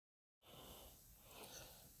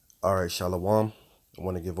All right, Shalom. I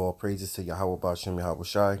want to give all praises to Yahawah, BaHaSham,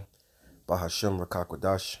 Yahawashi, BaHaSham,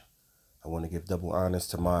 Qadash. I want to give double honors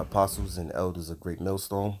to my apostles and elders of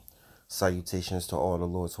GreatMillStone. Salutations to all the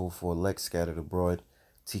Lord's hopeful elect scattered abroad,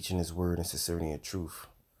 teaching His word in sincerity and truth.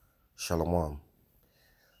 Shalom.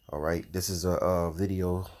 All right, this is a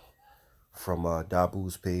video from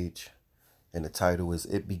Dabu's page, and the title is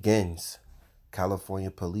 "It Begins: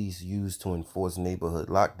 California Police Used to Enforce Neighborhood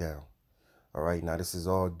Lockdown." All right, now this is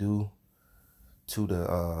all due to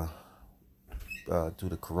the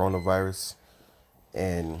coronavirus,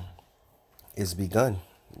 and it's begun,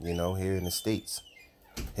 here in the States,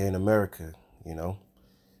 here in America,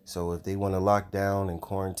 So if they want to lock down and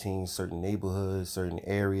quarantine certain neighborhoods, certain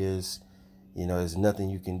areas, there's nothing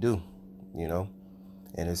you can do, And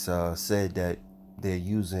it's said that they're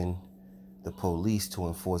using the police to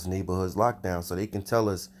enforce neighborhoods lockdown, so they can tell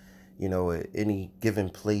us, at any given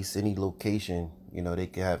place, any location, they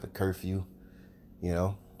can have a curfew,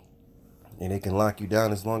 and they can lock you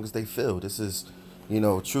down as long as they feel. This is,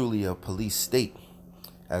 truly a police state,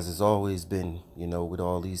 as it's always been, with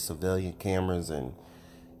all these surveillance cameras and,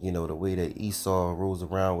 the way that Esau rolls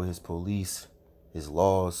around with his police, his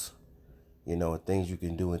laws, and things you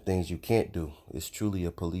can do and things you can't do. It's truly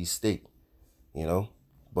a police state,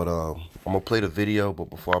 But I'm going to play the video, but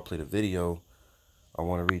before I play the video, I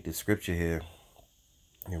want to read the scripture here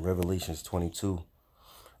in Revelations 22,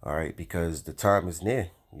 all right, because the time is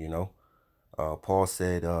near, Paul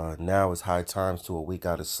said, now is high times to awake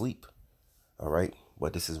out of sleep. All right.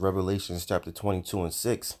 But this is Revelations chapter 22 and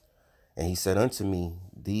 6. And he said unto me,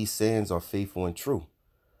 these sayings are faithful and true.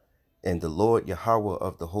 And the Lord Yahawah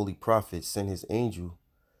of the holy prophets sent his angel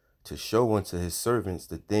to show unto his servants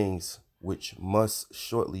the things which must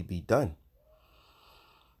shortly be done.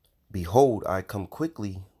 Behold, I come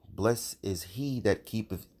quickly. Blessed is he that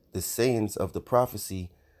keepeth the sayings of the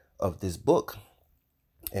prophecy of this book.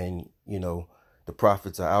 And, the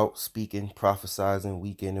prophets are out speaking, prophesying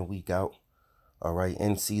week in and week out. All right,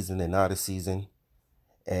 in season and out of season.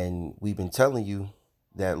 And we've been telling you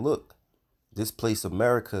that, look, this place,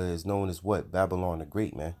 America, is known as what? Babylon the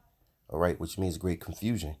Great, man. All right, which means great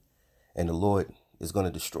confusion. And the Lord is going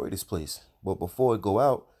to destroy this place. But before it go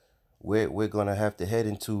out, we're going to have to head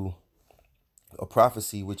into a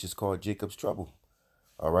prophecy which is called Jacob's trouble.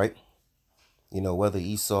 All right. Whether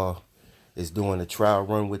Esau is doing a trial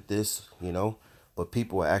run with this, but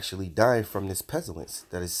people are actually dying from this pestilence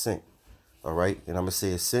that is sent. All right. And I'm going to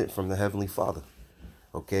say it's sent from the Heavenly Father.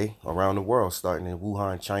 Okay. Around the world, starting in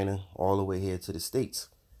Wuhan, China, all the way here to the States.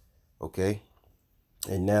 Okay.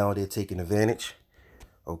 And now they're taking advantage.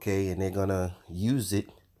 Okay. And they're going to use it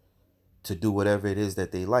to do whatever it is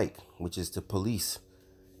that they like, which is to police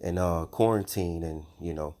and quarantine. And,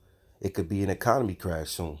 it could be an economy crash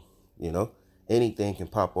soon. Anything can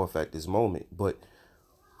pop off at this moment. But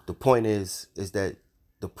the point is that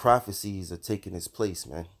the prophecies are taking its place,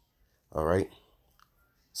 man. All right.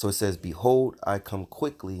 So it says, behold, I come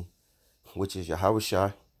quickly, which is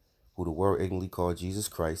Yahawashi, who the world ignorantly called Jesus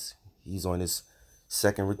Christ. He's on his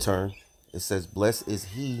second return. It says, blessed is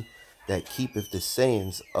he that keepeth the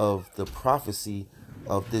sayings of the prophecy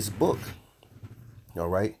of this book. All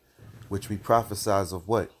right. Which we prophesize of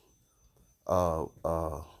what?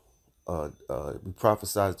 We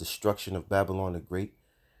prophesize destruction of Babylon the Great.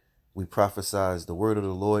 We prophesize the word of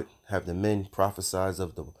the Lord. Have the men prophesize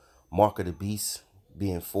of the mark of the beast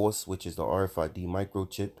being forced, which is the RFID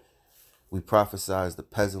microchip. We prophesize the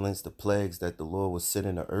pestilence, the plagues that the Lord will send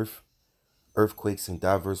in the earth, earthquakes in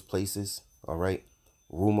diverse places. All right.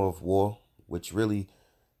 Rumor of war, which really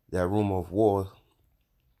that rumor of war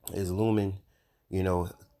is looming,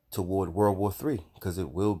 toward World War III, because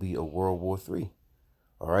it will be a World War III.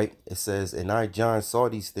 All right. It says, and I, John, saw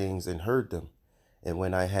these things and heard them. And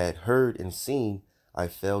when I had heard and seen, I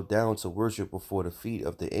fell down to worship before the feet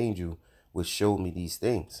of the angel which showed me these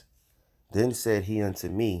things. Then said he unto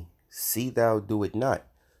me, see thou do it not,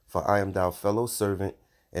 for I am thy fellow servant,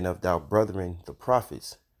 and of thy brethren the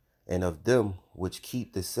prophets, and of them which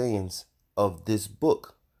keep the sayings of this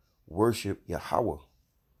book, worship Yahawah.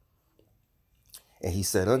 And he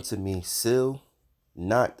said unto me, seal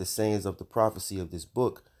not the sayings of the prophecy of this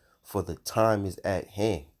book, for the time is at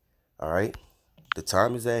hand. All right. The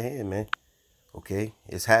time is at hand, man. Okay.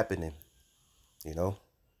 It's happening,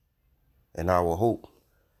 and I will hope,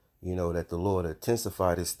 that the Lord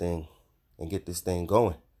intensify this thing and get this thing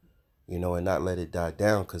going, and not let it die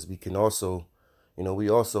down. Because we can also, we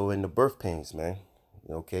also in the birth pains, man.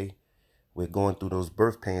 Okay. We're going through those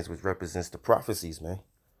birth pains, which represents the prophecies, man.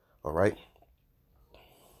 All right.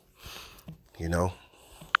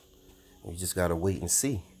 We just got to wait and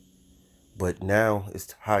see. But now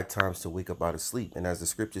it's high times to wake up out of sleep. And as the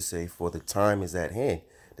scriptures say, for the time is at hand.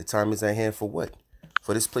 The time is at hand for what?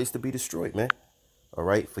 For this place to be destroyed, man. All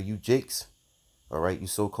right. For you Jakes. All right. You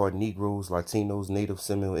so-called Negroes, Latinos, Native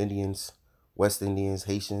Seminole Indians, West Indians,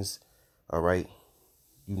 Haitians. All right.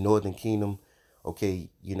 You Northern Kingdom. Okay.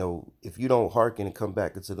 You know, if you don't hearken and come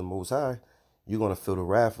back into the Most High, you're going to feel the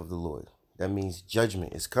wrath of the Lord. That means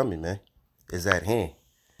judgment is coming, man. It's at hand.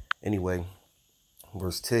 Anyway,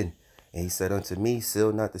 verse 10. And he said unto me,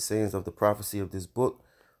 seal not the sayings of the prophecy of this book,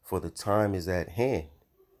 for the time is at hand.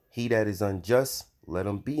 He that is unjust, let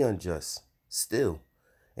him be unjust still.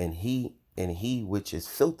 And he which is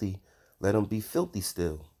filthy, let him be filthy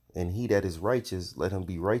still. And he that is righteous, let him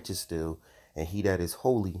be righteous still. And he that is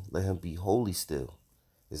holy, let him be holy still.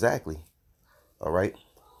 Exactly. All right.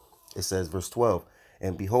 It says, verse 12,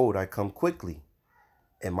 and behold, I come quickly,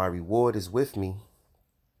 and my reward is with me,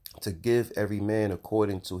 to give every man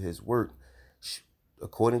according to his work,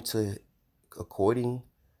 according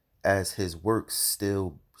as his work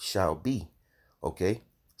still shall be. Okay.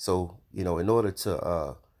 So, you know, in order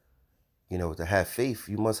to, to have faith,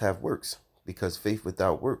 you must have works, because faith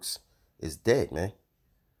without works is dead, man.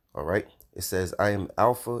 All right. It says, I am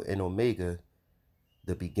Alpha and Omega,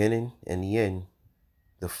 the beginning and the end,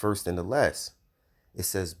 the first and the last. It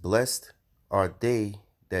says, blessed are they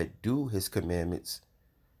that do his commandments,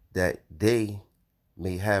 that they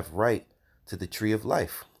may have right to the tree of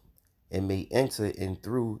life, and may enter in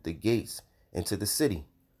through the gates into the city.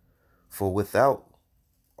 For without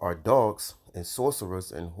are dogs, and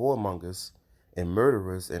sorcerers, and whoremongers, and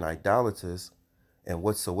murderers, and idolaters, and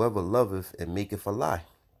whatsoever loveth and maketh a lie.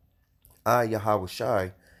 I,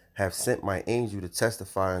 Yahawashi, have sent my angel to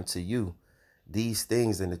testify unto you these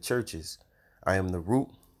things in the churches. I am the root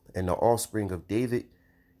and the offspring of David,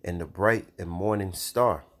 and the bright and morning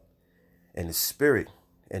star. And the Spirit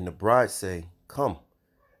and the bride say, come.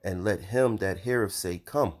 And let him that heareth say,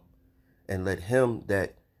 come. And let him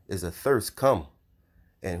that is athirst come.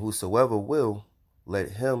 And whosoever will,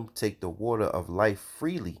 let him take the water of life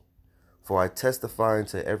freely. For I testify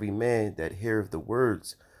unto every man that heareth the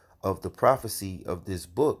words of the prophecy of this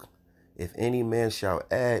book. If any man shall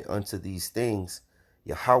add unto these things,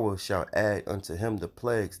 Yahawah shall add unto him the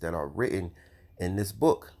plagues that are written in this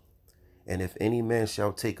book. And if any man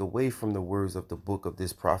shall take away from the words of the book of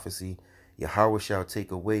this prophecy, Yahawah shall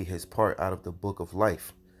take away his part out of the book of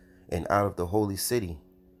life, and out of the holy city,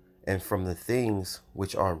 and from the things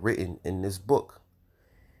which are written in this book.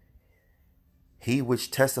 He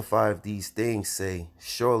which testifieth these things say,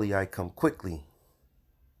 surely I come quickly.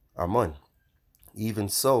 Amen. Even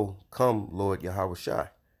so, come, Lord Yahawashi,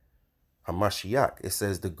 Hamashiach. It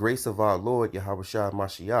says, the grace of our Lord Yahawashi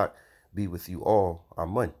Hamashiach be with you all.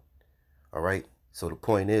 Amen. All right. So the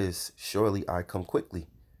point is, surely I come quickly.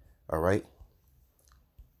 All right.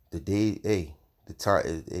 The day, the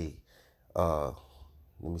time,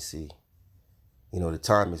 let me see. You know, the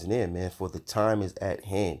time is near, man, for the time is at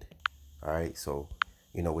hand. All right. So,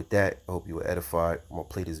 you know, with that, I hope you were edified. I'm going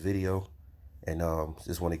to play this video. And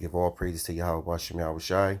just want to give all praises to Yahawah,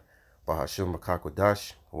 Yahawashi, BaHaSham,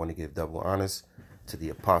 Qadash. I want to give double honors to the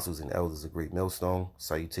apostles and elders of GreatMillStone.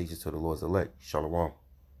 Salutations to the Lord's elect. Shalom.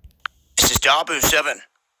 This is Dabu 7.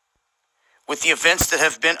 With the events that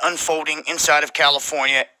have been unfolding inside of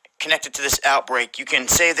California connected to this outbreak, you can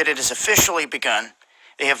say that it has officially begun.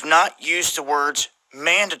 They have not used the words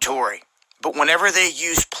mandatory, but whenever they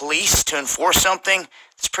use police to enforce something,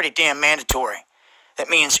 it's pretty damn mandatory. That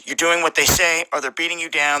means you're doing what they say, or they're beating you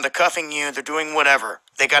down, they're cuffing you, they're doing whatever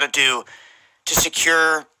they got to do to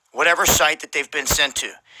secure whatever site that they've been sent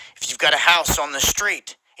to. If you've got a house on the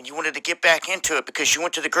street and you wanted to get back into it because you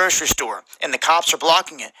went to the grocery store and the cops are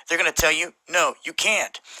blocking it, they're going to tell you, no, you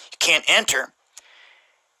can't. You can't enter.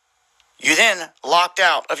 You're then locked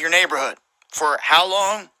out of your neighborhood. For how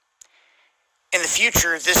long? In the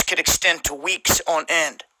future, this could extend to weeks on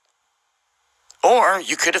end. Or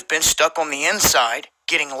you could have been stuck on the inside,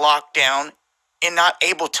 getting locked down and not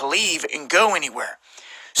able to leave and go anywhere.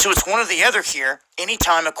 So it's one or the other here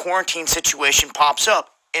anytime a quarantine situation pops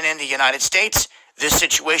up. And in the United States, this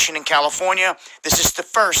situation in California, this is the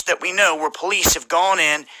first that we know where police have gone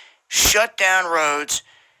in, shut down roads,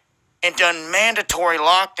 and done mandatory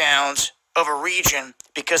lockdowns of a region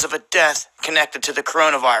because of a death connected to the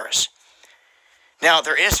coronavirus. Now,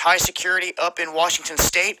 there is high security up in Washington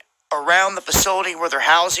State around the facility where they're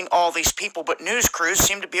housing all these people, but news crews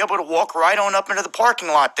seem to be able to walk right on up into the parking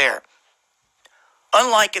lot there.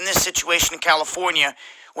 Unlike in this situation in California,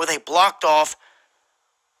 where they blocked off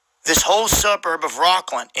this whole suburb of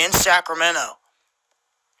Rocklin in Sacramento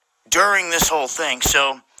during this whole thing.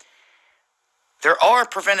 So There are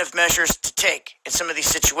preventive measures to take in some of these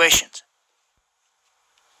situations.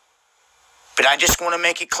 But I just want to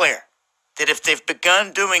make it clear that if they've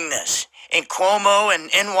begun doing this, and Cuomo and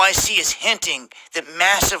NYC is hinting that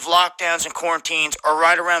massive lockdowns and quarantines are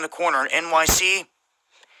right around the corner in NYC,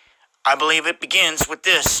 I believe it begins with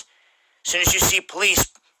this. As soon as you see police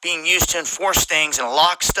being used to enforce things and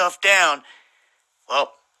lock stuff down,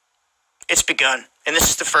 well, it's begun. And this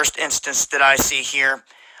is the first instance that I see here.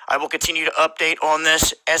 I will continue to update on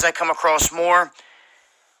this as I come across more.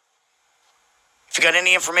 If you got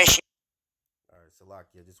any information. All right,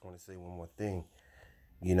 Salaki, I just want to say one more thing.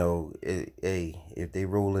 You know, if they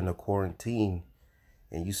roll in a quarantine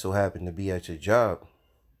and you so happen to be at your job,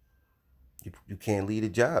 you can't leave the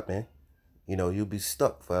job, man. You know, you'll be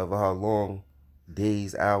stuck forever how long,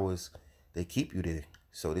 days, hours they keep you there.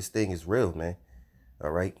 So this thing is real, man.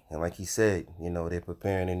 All right. And like he said, you know, they're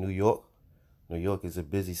preparing in New York. New York is a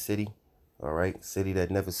busy city. All right. City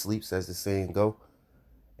that never sleeps, as the saying go.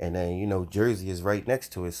 And then, you know, Jersey is right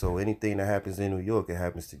next to it. So anything that happens in New York, it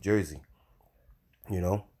happens to Jersey. You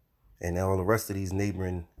know, and all the rest of these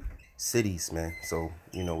neighboring cities, man. So,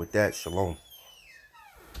 you know, with that, shalom.